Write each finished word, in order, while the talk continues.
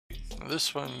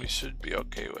this one we should be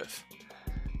okay with.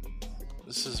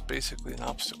 This is basically an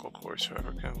obstacle course.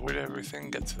 Whoever can avoid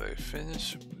everything, get to the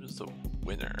finish, is the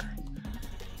winner.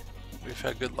 We've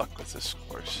had good luck with this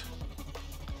course.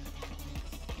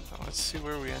 So let's see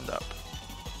where we end up.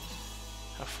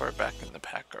 How far back in the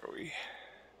pack are we?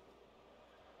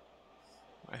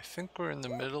 I think we're in the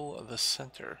middle of the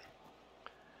center.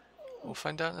 We'll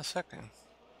find out in a second.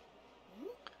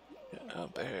 Yeah,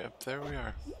 up there we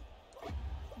are.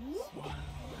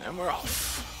 And we're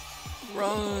off.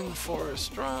 Run,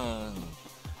 Forrest, run!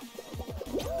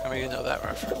 How many of you know that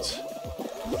reference?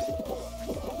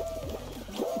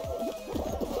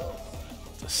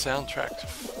 The soundtrack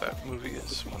to that movie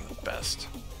is one of the best.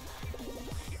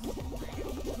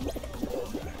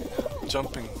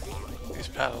 Jumping these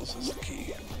paddles is the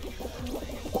key.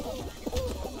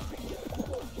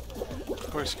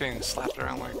 Of course, getting slapped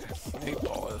around like an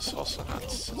 8-ball is also not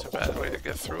such a bad way to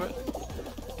get through it.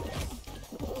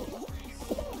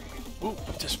 Ooh,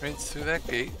 just made it through that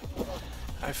gate.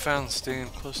 I found staying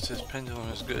close to this pendulum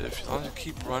is good. As long as you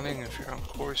keep running, if you're on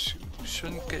course, you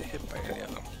shouldn't get hit by any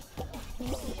of them.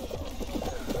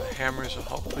 The hammers will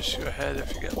help push you ahead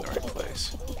if you get in the right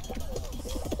place.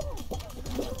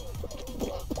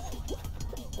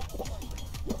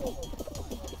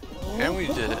 And we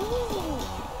did it.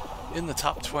 In the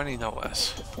top 20, no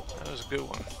less. That was a good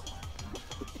one.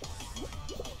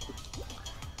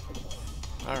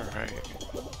 Alright.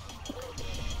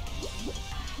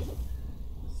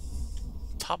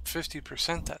 Top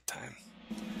 50% that time.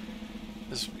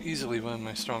 This is easily one of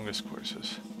my strongest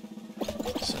courses.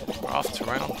 So we're off to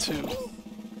round 2.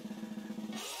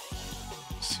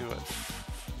 Let's see what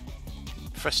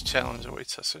fresh challenge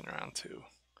awaits us in round 2.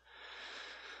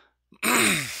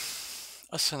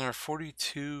 Us and our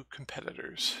 42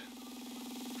 competitors.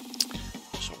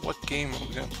 So what game are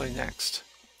we going to play next?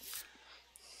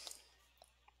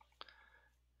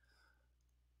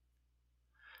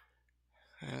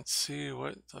 Let's see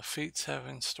what the fates have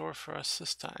in store for us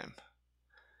this time.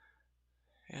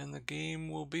 And the game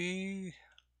will be...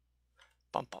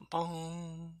 Bum, bum,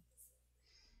 bum.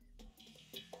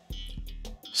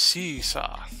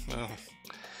 Seesaw. Oh,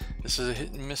 this is a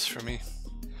hit and miss for me.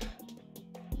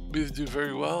 We either do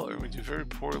very well or we do very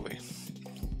poorly.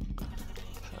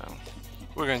 So,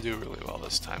 we're going to do really well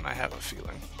this time, I have a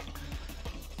feeling.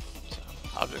 So,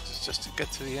 object is just to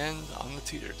get to the end on the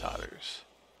teeter-totters.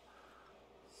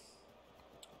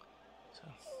 So,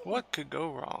 what could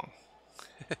go wrong?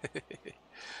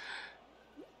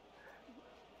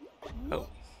 Oh,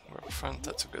 we're up front,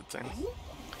 that's a good thing.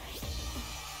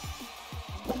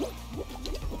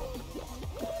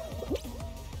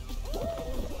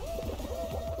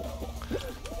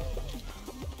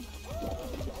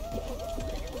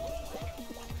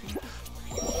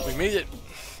 We made it!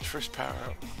 First power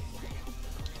up.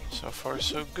 So far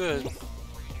so good.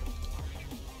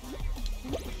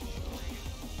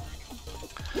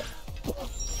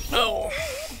 Oh!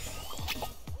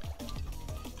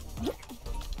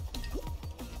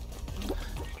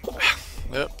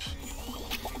 Yep.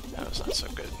 That was not so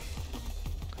good.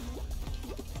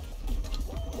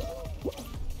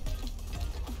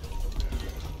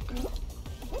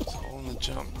 It's all in the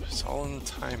jump. It's all in the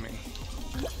timing.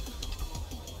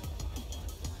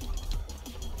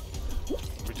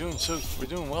 We're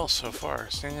doing well so far.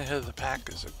 Staying ahead of the pack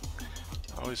is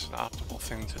always an optimal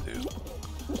thing to do.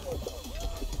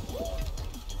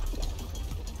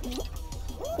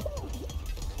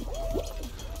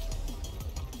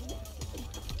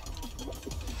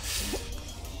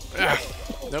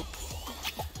 Nope.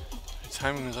 The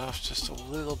timing was off just a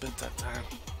little bit that time.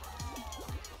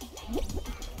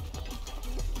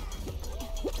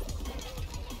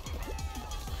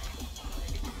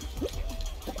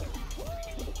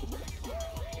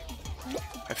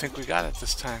 I think we got it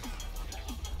this time.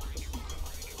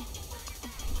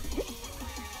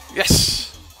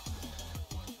 Yes!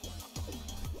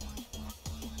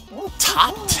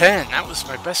 Top 10! That was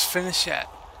my best finish yet.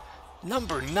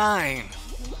 Number 9!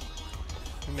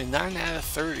 I mean, 9 out of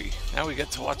 30. Now we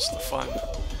get to watch the fun.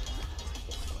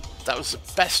 That was the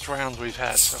best round we've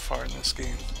had so far in this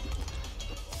game.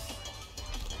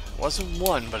 It wasn't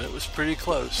one, but it was pretty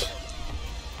close.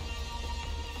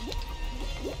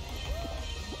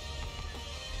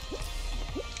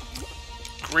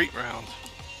 Great round.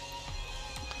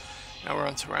 Now we're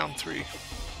on to round 3. I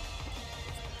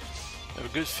have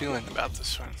a good feeling about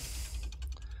this one.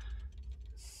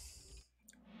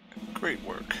 Great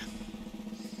work.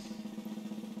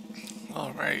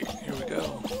 Alright, here we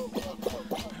go.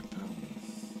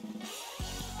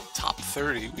 Top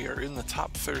 30. We are in the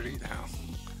top 30 now.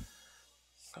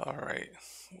 Alright.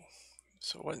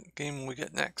 So what game will we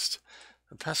get next?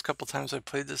 The past couple times I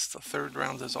played this, the third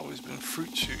round has always been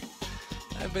Fruit Shoot.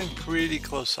 I've been pretty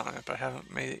close on it, but I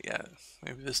haven't made it yet.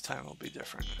 Maybe this time will be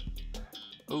different.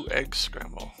 Oh, egg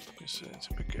scramble. It's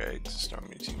a big egg to storm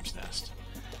your team's nest.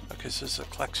 Okay, so this is a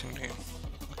collection game.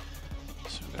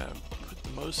 So we gotta put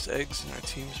the most eggs in our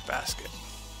team's basket.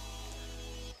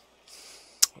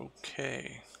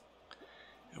 Okay.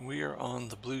 And we are on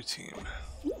the blue team.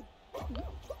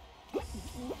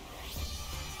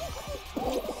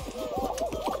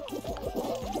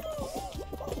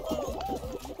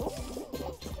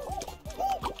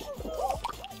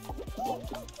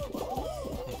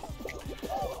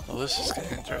 Well, this is kind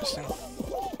of interesting.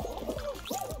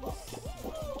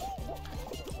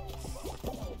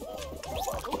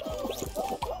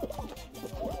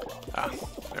 Ah,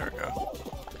 there we go.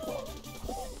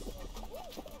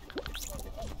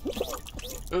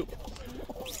 Oop.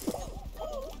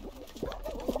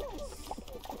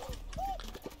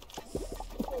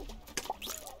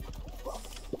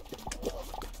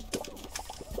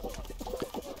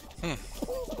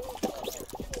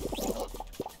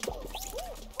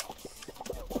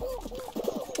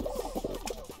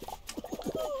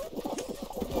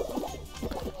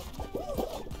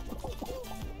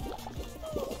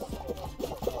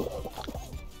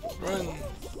 Run.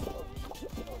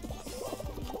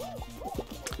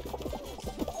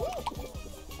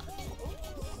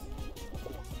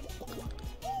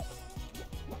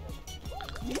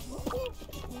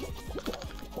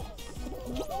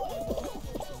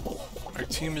 Our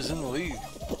team is in the lead.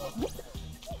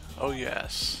 Oh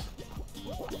yes.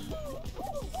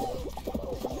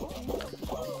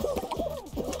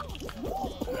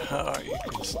 Oh, you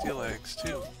can steal eggs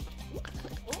too.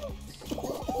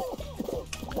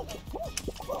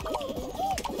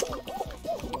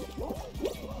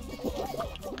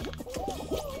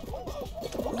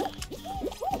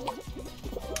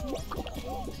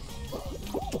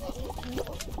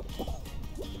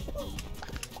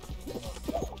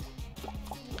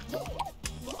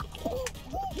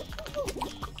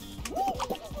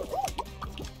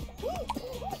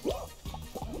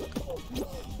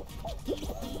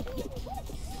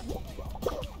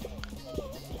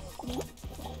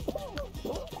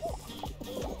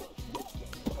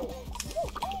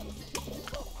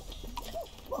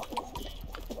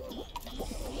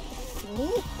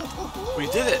 We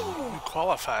did it! We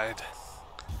qualified.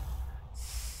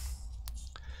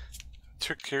 The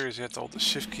trick here is you have to hold the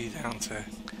shift key down to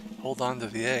hold on to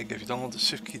the egg. If you don't hold the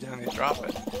shift key down, you drop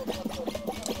it.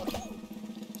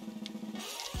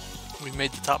 We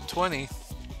made the top 20. This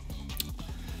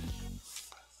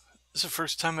is the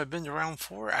first time I've been to round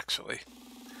 4, actually.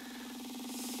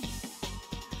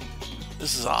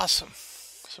 This is awesome.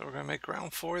 So we're going to make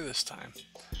round 4 this time.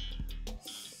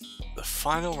 The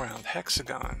final round,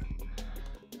 hexagon.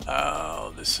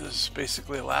 Oh, this is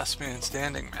basically a last man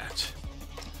standing match.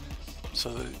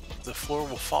 So the floor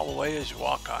will fall away as you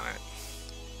walk on it.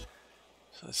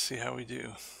 So let's see how we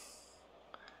do.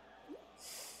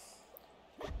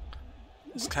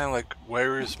 It's kind of like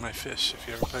Where Is My Fish, if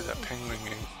you ever played that penguin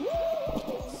game.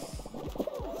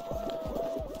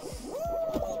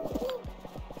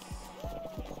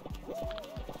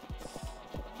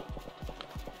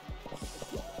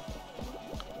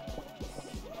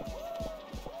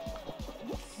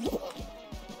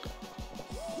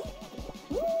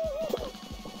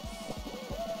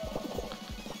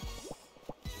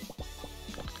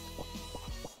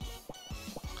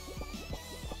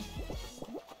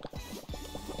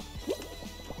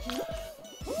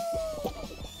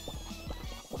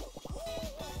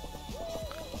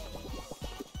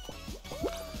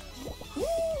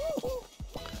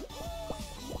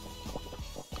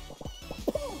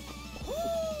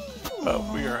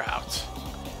 But we are out.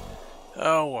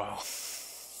 Oh well.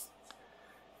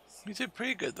 We did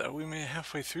pretty good though. We made it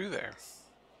halfway through there.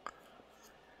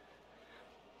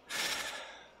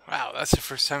 Wow, that's the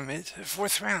first time I made it to the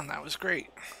 4th round. That was great.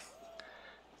 It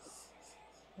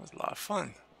was a lot of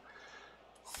fun.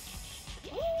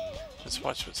 Let's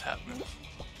watch what's happening.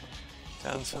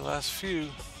 Down to the last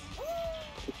few.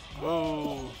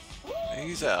 Whoa.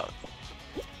 He's out.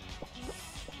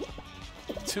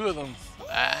 2 of them.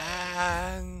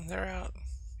 And they're out.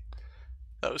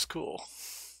 That was cool.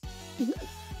 And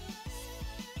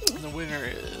the winner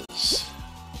is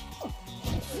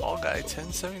Fall Guy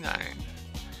 1079.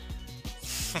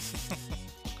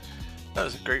 That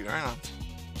was a great round.